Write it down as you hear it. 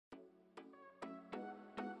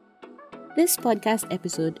This podcast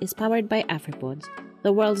episode is powered by AfriPods,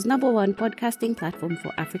 the world's #1 podcasting platform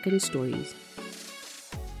for African stories.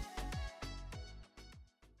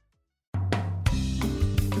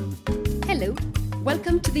 Hello,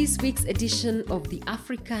 welcome to this week's edition of the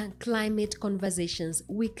Africa Climate Conversations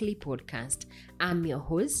weekly podcast. I'm your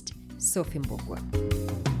host, Sophie Mbogwa.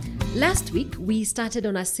 Last week, we started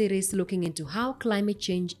on a series looking into how climate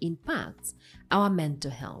change impacts our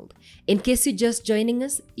mental health. In case you're just joining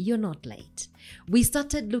us, you're not late. We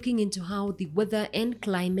started looking into how the weather and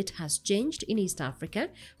climate has changed in East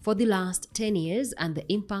Africa for the last 10 years and the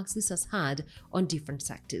impacts this has had on different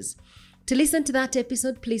sectors. To listen to that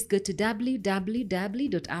episode, please go to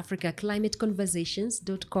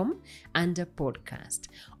www.africaclimateconversations.com under podcast,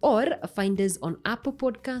 or find us on Apple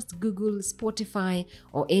Podcasts, Google, Spotify,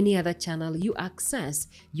 or any other channel you access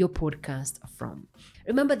your podcast from.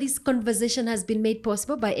 Remember, this conversation has been made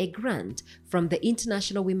possible by a grant from the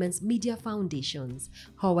International Women's Media Foundation's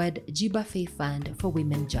Howard G. Buffett Fund for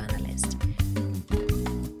Women Journalists.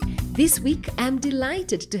 This week, I'm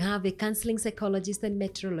delighted to have a counseling psychologist and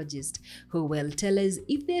meteorologist who will tell us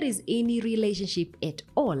if there is any relationship at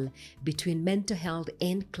all between mental health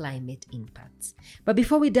and climate impacts. But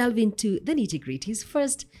before we delve into the nitty-gritties,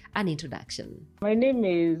 first, an introduction. My name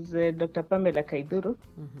is Dr. Pamela Kaiduru.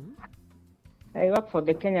 I work for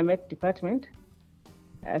the Kenya Met Department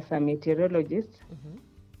as a meteorologist.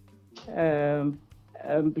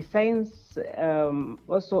 Besides,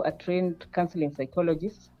 also a trained counseling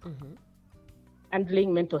psychologist,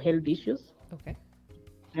 handling mental health issues,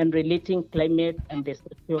 and relating climate and the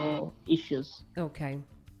social issues. Okay.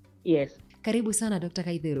 Yes. Karibu sana, Dr.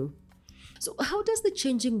 Kaiduru. So how does the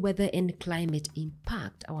changing weather and climate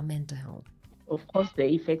impact our mental health? Of course, the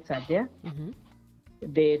effects are there.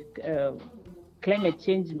 The climate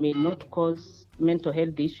change may not cause mental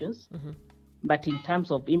health issues, but in terms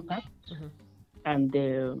of impact, and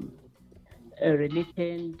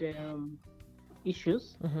related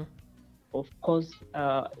issues, of course,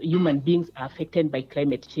 human beings are affected by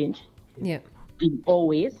climate change in all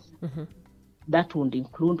ways. That would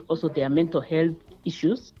include also their mental health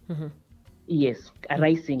issues,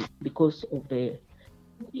 arising because of the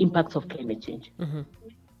impacts of climate change.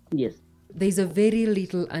 Yes. There's a very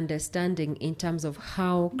little understanding in terms of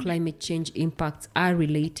how climate change impacts are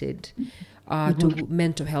related to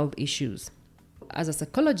mental health issues. As a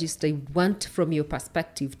psychologist, I want from your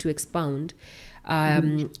perspective to expound,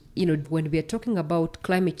 when we are talking about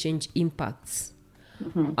climate change impacts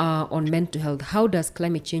on mental health, how does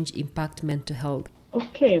climate change impact mental health?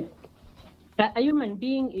 Okay. A human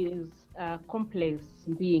being is a complex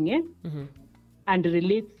being and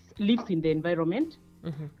lives in the environment.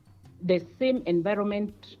 The same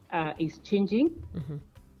environment is changing,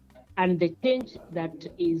 and the change that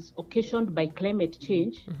is occasioned by climate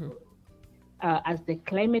change, as the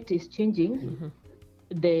climate is changing,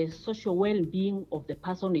 the social well-being of the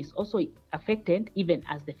person is also affected, even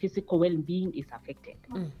as the physical well-being is affected.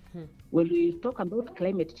 When we talk about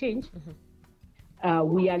climate change,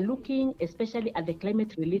 we are looking especially at the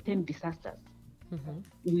climate-related disasters.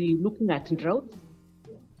 We're looking at droughts,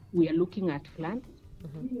 we are looking at floods,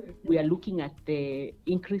 we are looking at the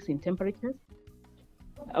increase in temperatures,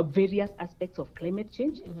 various aspects of climate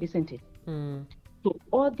change, isn't it? So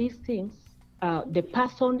all these things, the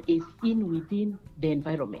person is within the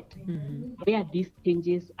environment where these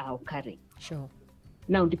changes are occurring. Sure.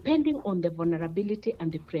 Now, depending on the vulnerability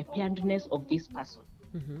and the preparedness of this person,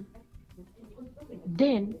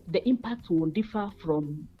 then the impact will differ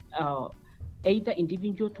from either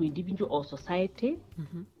individual to individual or society,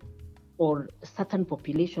 or certain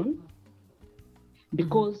population,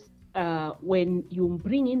 because when you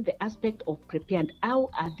bring in the aspect of prepared, how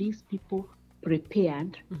are these people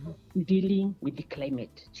prepared dealing with the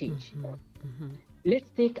climate change?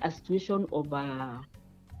 Let's take a situation of a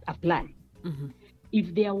flood.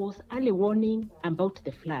 If there was early warning about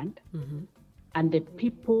the flood, and the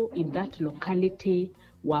people in that locality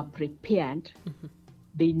were prepared,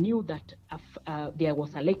 they knew that there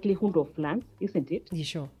was a likelihood of floods, isn't it? Yeah,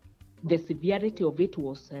 sure. The severity of it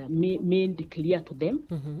was made clear to them.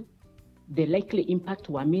 The likely impact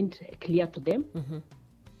were made clear to them.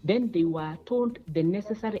 Then they were told the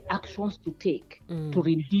necessary actions to take to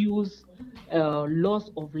reduce loss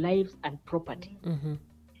of lives and property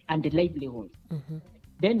and the livelihoods.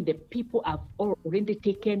 Then the people have already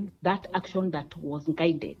taken that action that was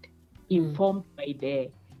guided, informed by the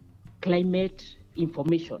climate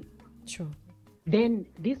information. Sure. Then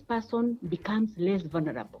this person becomes less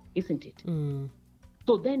vulnerable, isn't it?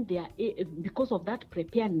 So then they are, because of that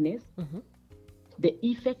preparedness, the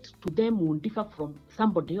effect to them will differ from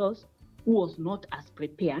somebody else who was not as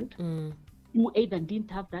prepared, who either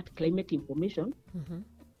didn't have that climate information,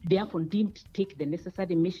 therefore didn't take the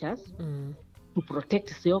necessary measures to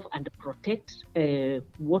protect self and protect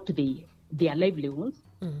their livelihoods.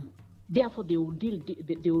 Therefore, they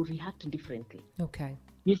will react differently. Okay.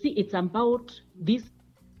 You see, it's about this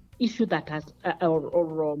issue that has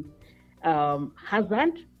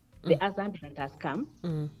hazard, the hazard that has come,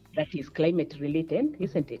 that is climate related,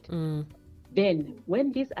 isn't it? Then,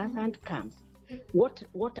 when this hazard comes, what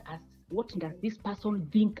does this person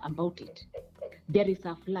think about it? There is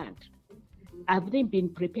a flood. Have they been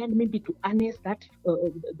prepared maybe to harness that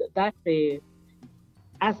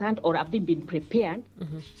hazard, or have they been prepared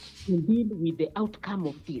to deal with the outcome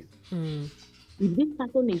of this? If this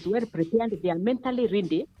person is well prepared, they are mentally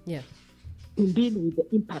ready to deal with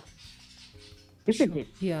the impact, isn't it?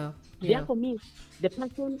 Yeah. Therefore, the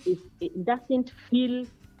person doesn't feel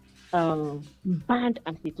bad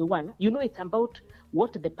as it were. It's about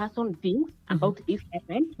what the person thinks about this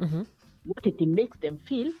event, what it makes them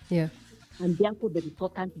feel, and therefore the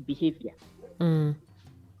resultant behavior.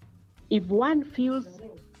 If one feels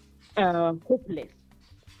hopeless,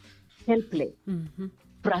 helpless,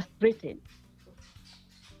 frustrated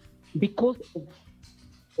because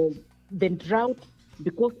of the drought,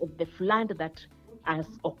 because of the flood that has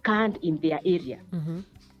occurred in their area,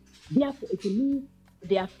 therefore it means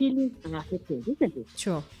their feelings are affected, isn't it?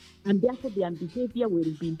 Sure. And therefore their behavior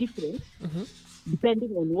will be different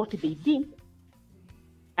depending on what they think,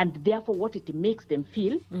 and therefore what it makes them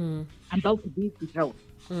feel about this drought.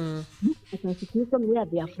 Look at a situation where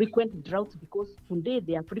there are frequent droughts, because today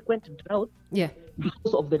there are frequent droughts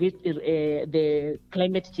because of the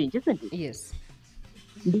climate change, isn't it? Yes.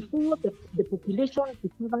 Before the population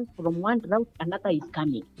recovers from one drought, another is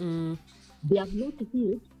coming. They have not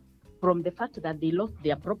healed from the fact that they lost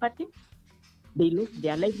their property, they lost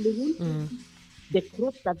their livelihood, the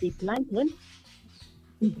crops that they planted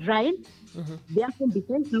is dried. Therefore,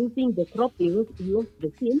 besides losing the crop, they lost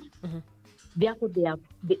the seed. Therefore, they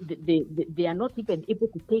are not even able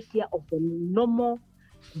to take care of the normal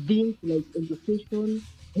things like education,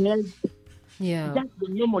 health, just the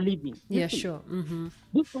normal living. Yeah, sure.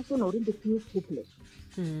 This person already feels hopeless.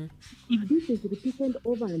 If this is repeated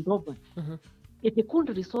over and over, it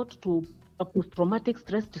could resort to a post-traumatic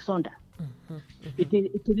stress disorder.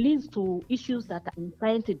 It leads to issues that are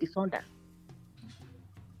anxiety disorder.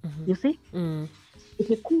 You see?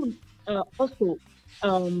 It could also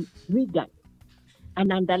trigger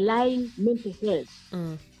an underlying mental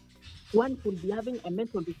health. One could be having a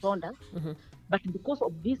mental disorder, but because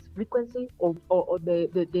of this frequency of or the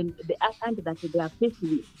hazard that they are faced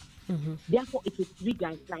with, therefore it is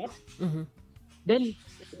triggering that. Then,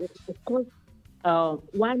 of course,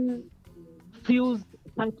 one feels,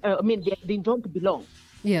 they don't belong.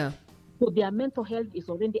 Yeah. So their mental health is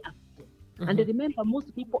already affected. And remember,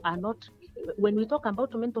 most people are not, when we talk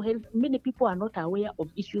about mental health, many people are not aware of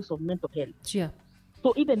issues of mental health. Yeah.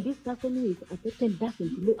 So even this person who is affected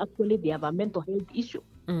doesn't know actually they have a mental health issue.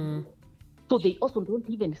 So they also don't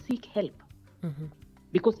even seek help.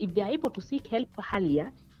 Because if they are able to seek help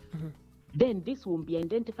earlier, then this will be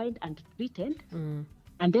identified and treated,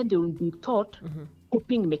 and then they will be taught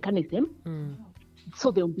coping mechanism, so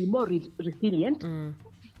they will be more resilient.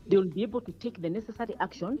 They will be able to take the necessary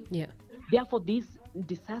action. Therefore, this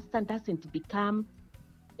disaster doesn't become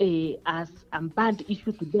as a bad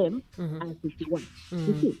issue to them as it was.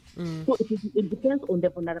 You see? So it depends on the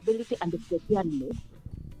vulnerability and the preparedness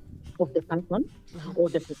of the person or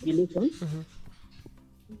the population.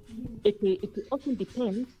 It also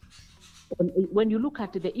depends on, when you look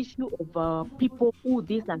at the issue of people who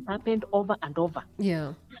this has happened over and over.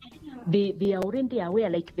 Yeah. They are already aware,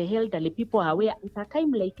 like the elderly people are aware. At a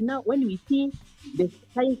time like now, when we see the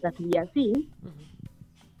signs that we are seeing,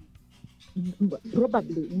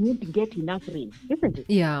 probably we won't get enough rain, isn't it?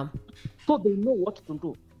 Yeah. So they know what to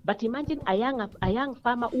do. But imagine a young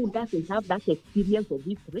farmer who doesn't have that experience of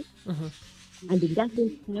history, and he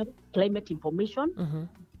doesn't have climate information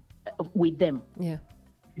with them. Yeah.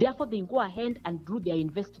 Therefore, they go ahead and do their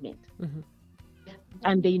investment,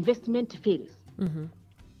 and the investment fails.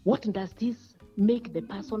 What does this make the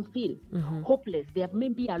person feel? Hopeless. They have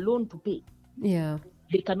maybe a loan to pay. Yeah.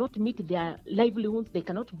 They cannot meet their livelihoods. They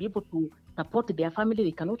cannot be able to support their family.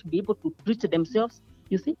 They cannot be able to treat themselves.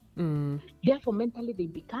 You see? Therefore, mentally, they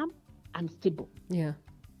become unstable. Yeah.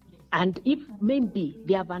 And if maybe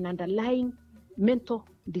they have an underlying mental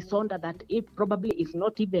disorder that it probably is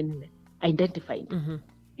not even identified,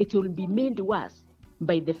 it will be made worse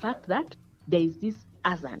by the fact that there is this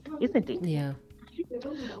hazard, isn't it? Yeah.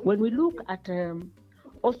 When we look at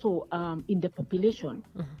also in the population,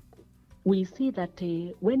 we see that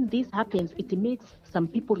when this happens, it makes some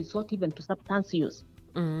people resort even to substance use.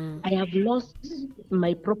 I have lost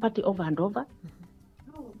my property over and over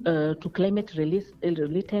to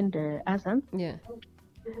climate-related hazards. Yeah.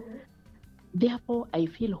 Therefore, I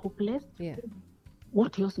feel hopeless. Yeah.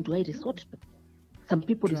 What else do I resort to? Some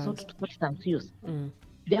people resort to substance use.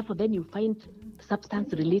 Therefore, then you find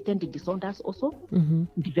substance-related disorders also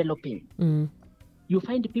developing. You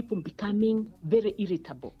find people becoming very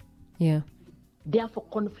irritable. Yeah. Therefore,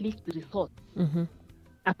 conflict resorts.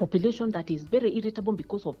 A population that is very irritable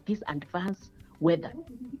because of this advanced weather.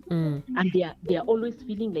 And they are always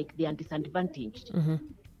feeling like they are disadvantaged.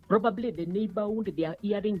 Probably the neighborhood, they are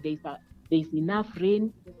hearing there is enough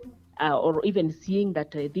rain, or even seeing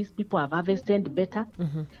that these people have harvested better.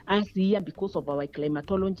 As here, because of our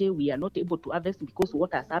climatology, we are not able to harvest because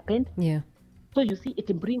what has happened. Yeah. So you see,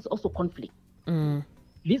 it brings also conflict.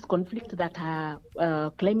 These conflicts that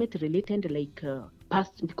are climate related, like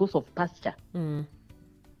because of pasture,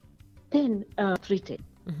 then treated,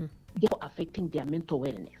 therefore affecting their mental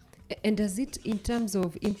wellness. And does it, in terms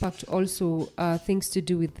of impact, also things to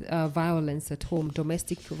do with violence at home,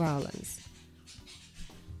 domestic violence,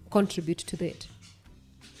 contribute to that?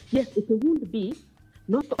 Yes, it would be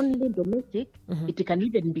not only domestic, it can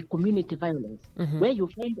even be community violence, where you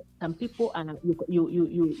find some people,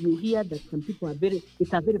 you hear that some people are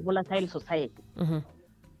it's a very volatile society.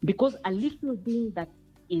 Because a little thing that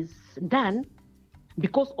is done,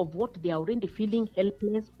 because of what they are already feeling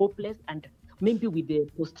helpless, hopeless, and maybe with the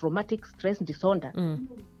post-traumatic stress disorder,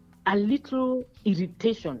 a little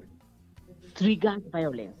irritation triggers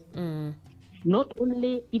violence. Not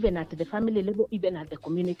only even at the family level, even at the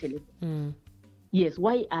community level. Yes,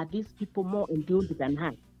 why are these people more endured than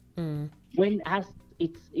us? When as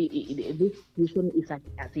this situation is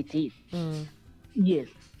as it is. Yes.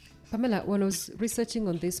 Pamela, when I was researching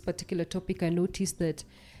on this particular topic, I noticed that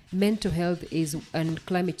mental health and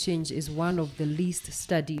climate change is one of the least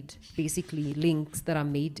studied, basically, links that are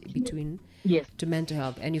made between to mental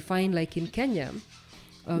health. And you find, like in Kenya,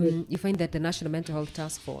 you find that the National Mental Health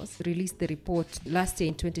Task Force released the report last year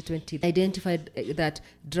in 2020, identified that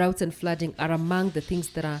droughts and flooding are among the things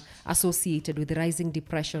that are associated with rising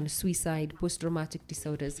depression, suicide, post-traumatic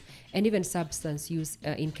disorders, and even substance use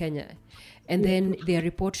in Kenya. And then their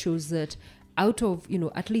report shows that out of,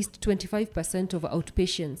 at least 25% of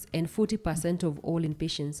outpatients and 40% of all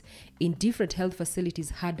inpatients in different health facilities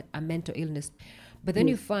had a mental illness. But then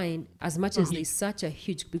you find, as much as there's such a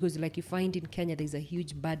huge, because like you find in Kenya, there's a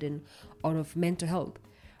huge burden of mental health.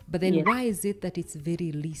 But then why is it that it's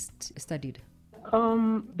very least studied?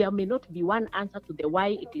 There may not be one answer to the why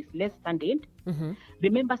it is less studied.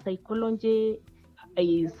 Remember, psychology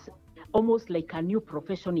is almost like a new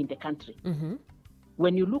profession in the country.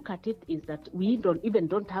 When you look at it, is that we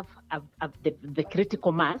don't have the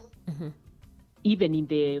critical mass, even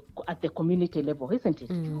at the community level, isn't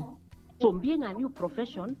it? So being a new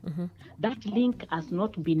profession, that link has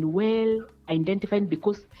not been well identified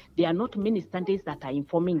because there are not many studies that are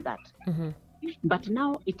informing that. But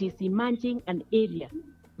now it is emerging an area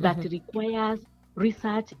that requires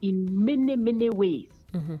research in many, many ways.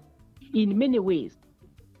 In many ways.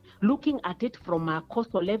 Looking at it from a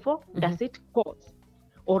coastal level, does it cause?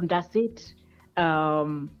 Or does it,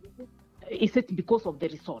 is it because of the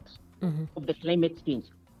result of the climate change?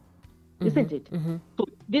 Isn't it? So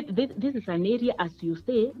this is an area, as you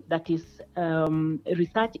say, that is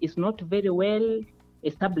research is not very well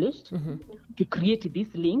established to create this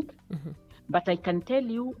link. But I can tell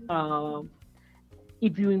you,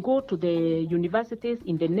 if you go to the universities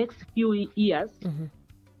in the next few years,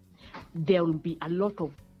 there will be a lot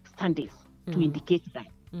of studies to indicate that.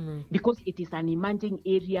 Because it is an emerging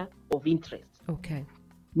area of interest. Okay.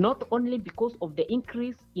 Not only because of the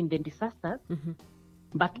increase in the disasters,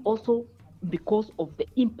 but also because of the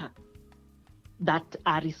impact that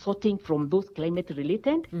are resulting from those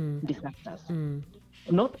climate-related disasters.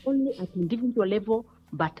 Not only at individual level,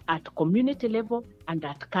 but at community level and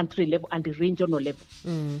at country level and the regional level.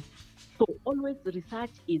 So always the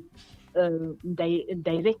research is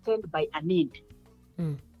directed by a need.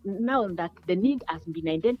 Now that the need has been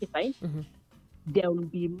identified, there will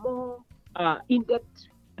be more in-depth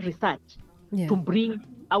research to bring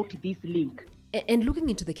out this link. And looking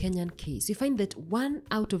into the Kenyan case, you find that 1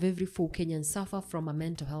 out of every 4 Kenyans suffer from a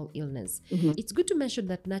mental health illness. It's good to mention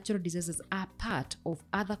that natural disasters are part of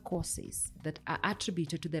other causes that are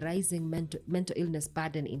attributed to the rising mental illness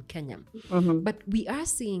burden in Kenya. But we are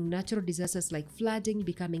seeing natural disasters like flooding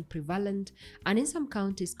becoming prevalent, and in some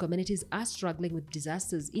counties, communities are struggling with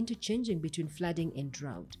disasters interchanging between flooding and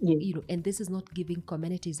drought. And this is not giving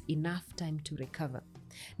communities enough time to recover.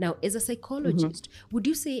 Now, as a psychologist, would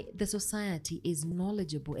you say the society is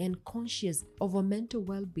knowledgeable and conscious of our mental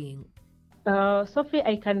well-being? Sophie,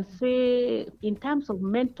 I can say in terms of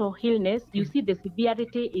mental illness, you see the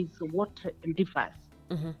severity is what differs.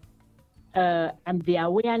 And the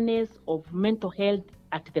awareness of mental health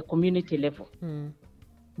at the community level.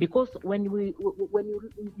 Because when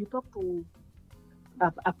you talk to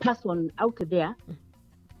a person out there,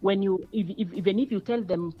 even if you tell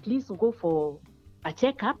them, please go for a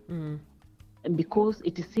checkup, because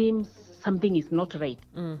it seems something is not right,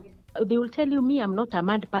 they will tell you, me, I'm not a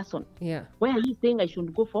mad person. Yeah. Why are you saying I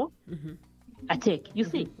should go for a check? You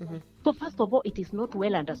see? So first of all, it is not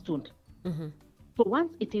well understood. So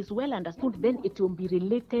once it is well understood, then it will be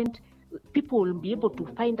related. People will be able to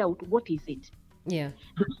find out what is it. Yeah.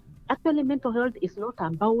 Actually, mental health is not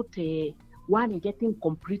about one getting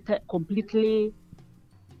completely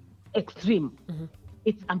extreme.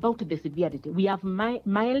 It's about the severity. We have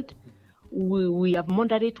mild, we have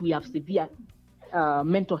moderate, we have severe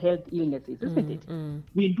mental health illnesses, isn't it?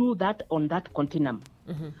 We do that on that continuum.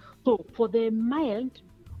 So for the mild,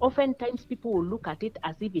 oftentimes people will look at it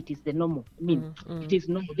as if it is the normal. I mean, it is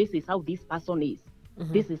normal. This is how this person is.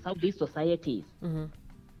 This is how this society is.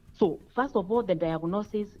 So first of all, the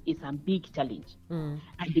diagnosis is a big challenge, and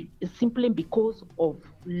it's simply because of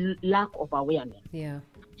lack of awareness. Yeah.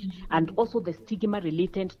 And also the stigma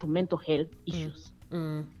related to mental health issues.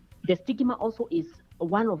 The stigma also is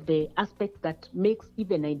one of the aspects that makes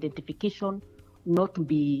even identification not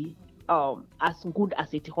be as good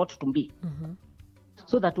as it ought to be.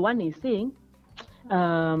 So that one is saying,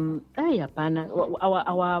 our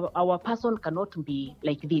person cannot be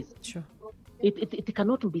like this. Sure. It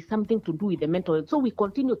cannot be something to do with the mental health. So we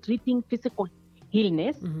continue treating physical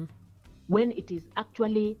illness when it is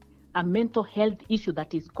actually a mental health issue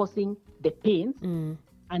that is causing the pains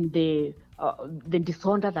and the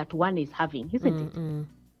disorder that one is having, isn't it?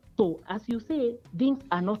 So as you say, things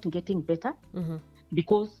are not getting better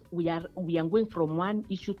because we are going from one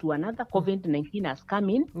issue to another. COVID-19 has come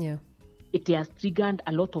in. Yeah. It has triggered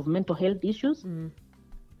a lot of mental health issues.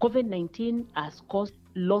 COVID-19 has caused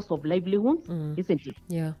loss of livelihoods, isn't it?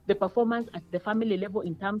 Yeah. The performance at the family level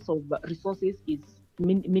in terms of resources is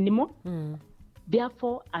minimal.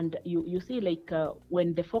 Therefore, and you see, like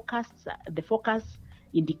when the focus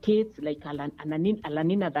indicates like a La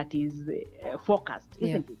Nina that is forecast,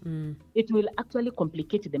 isn't it? It will actually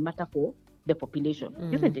complicate the matter for the population,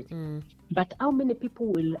 isn't it? But how many people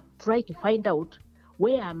will try to find out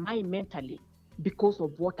where am I mentally because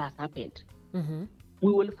of what has happened?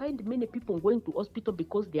 We will find many people going to hospital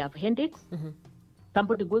because they have headaches.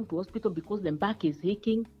 Somebody going to hospital because the back is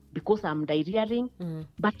aching, because I'm diarrheaing.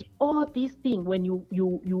 But all these things, when you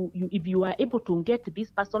if you are able to get this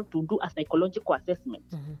person to do a psychological assessment,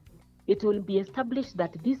 it will be established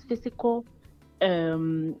that these physical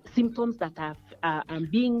symptoms that are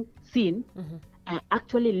being seen are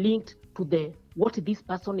actually linked to what this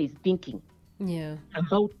person is thinking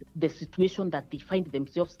about the situation that they find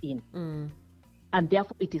themselves in. And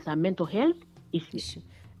therefore, it is a mental health issue.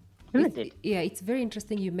 It's very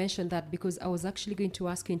interesting you mentioned that, because I was actually going to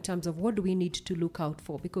ask you in terms of what do we need to look out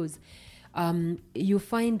for, because you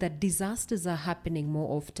find that disasters are happening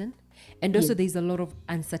more often, and also there's a lot of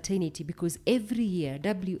uncertainty, because every year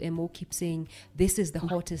WMO keeps saying this is the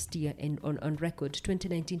hottest year on record,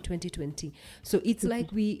 2019, 2020. So it's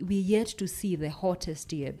like we yet to see the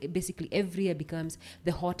hottest year. Basically every year becomes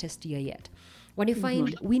the hottest year yet. When you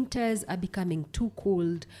find winters are becoming too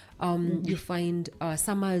cold, you find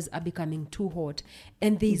summers are becoming too hot,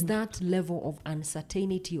 and there's that level of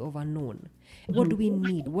uncertainty of unknown. What do we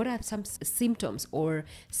need? What are some symptoms or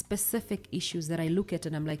specific issues that I look at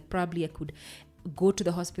and I'm like, probably I could go to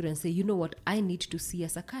the hospital and say, you know what, I need to see a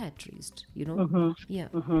psychiatrist, you know?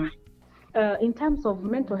 In terms of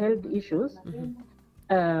mental health issues,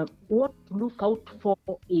 what to look out for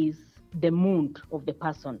is the mood of the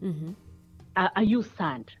person. Are you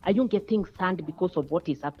sad? Are you getting sad because of what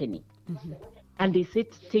is happening? And is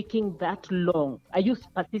it taking that long? Are you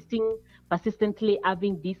persistently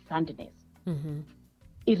having this sadness?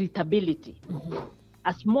 Irritability.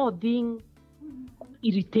 A small thing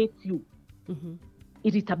irritates you.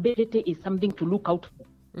 Irritability is something to look out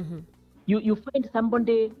for. You find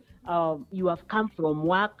somebody, you have come from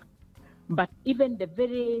work, but even the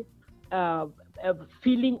very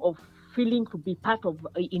feeling to be part of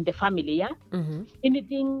in the family,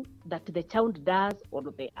 anything that the child does or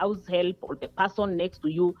the house help or the person next to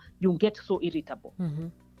you, you get so irritable.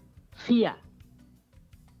 Fear.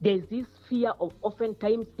 There's this fear of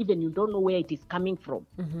oftentimes even you don't know where it is coming from.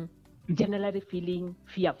 Generally feeling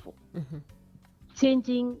fearful.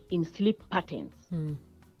 Changing in sleep patterns.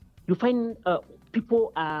 You find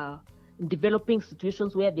people are developing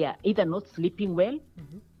situations where they are either not sleeping well,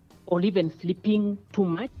 or even sleeping too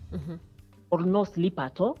much, or no sleep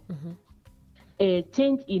at all. A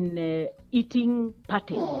change in eating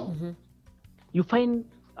patterns. You find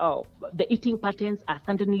the eating patterns are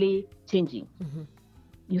suddenly changing.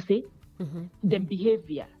 You see, the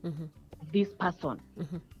behavior of this person.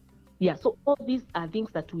 Yeah, so all these are things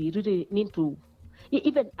that we really need to,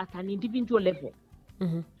 even at an individual level.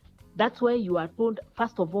 That's why you are told,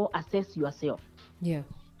 first of all, assess yourself. Yeah.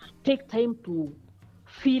 Take time to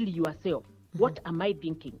feel yourself. What am I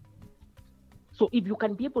thinking? So if you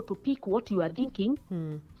can be able to pick what you are thinking,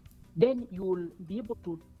 then you will be able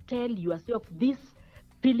to tell yourself this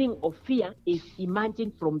feeling of fear is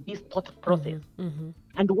emerging from this thought process.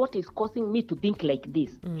 And what is causing me to think like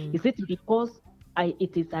this? Is it because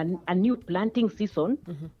it is a new planting season,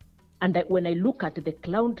 and that when I look at the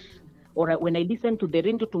clouds, or when I listen to the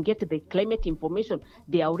radio to get the climate information,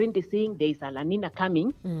 they are already saying there is a La Nina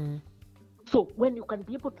coming. So when you can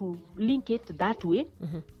be able to link it that way,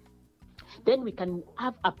 then we can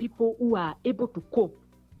have a people who are able to cope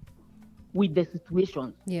with the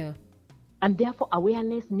situation. Yeah. And therefore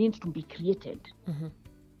awareness needs to be created.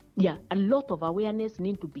 Yeah, a lot of awareness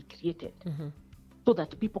needs to be created so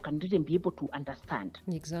that people can really be able to understand.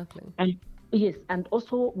 Exactly. And yes, and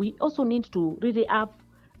also we also need to really have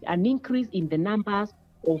an increase in the numbers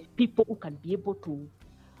of people who can be able to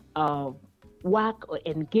work or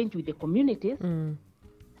engage with the communities,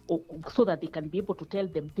 so that they can be able to tell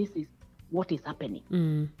them this is what is happening.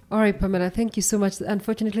 All right, Pamela, thank you so much.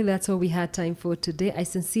 Unfortunately, that's all we had time for today. I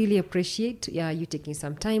sincerely appreciate you taking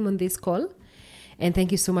some time on this call. And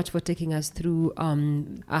thank you so much for taking us through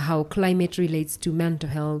how climate relates to mental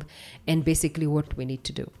health and basically what we need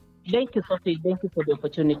to do. Thank you, Sophie. Thank you for the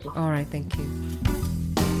opportunity. All right, thank you.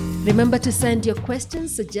 Remember to send your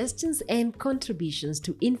questions, suggestions, and contributions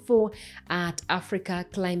to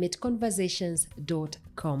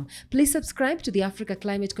info@africaclimateconversations.com. Please subscribe to the Africa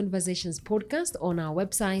Climate Conversations podcast on our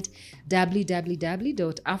website,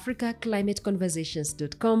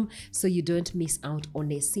 www.africaclimateconversations.com, so you don't miss out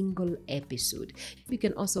on a single episode. You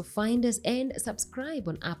can also find us and subscribe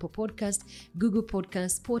on Apple Podcast, Google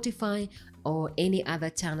Podcast, Spotify, or any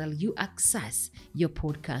other channel you access your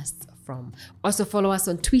podcasts from. Also follow us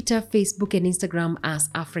on Twitter, Facebook, and Instagram as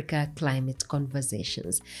Africa Climate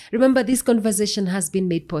Conversations. Remember, this conversation has been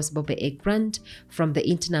made possible by a grant from the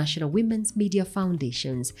International Women's Media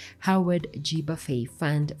Foundation's Howard G. Buffett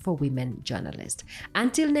Fund for Women Journalists.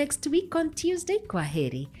 Until next week on Tuesday,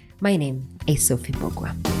 kwaheri. My name is Sophie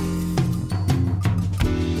Bogwa.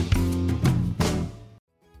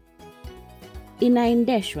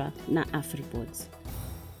 Inaendeshwa na AfriPods.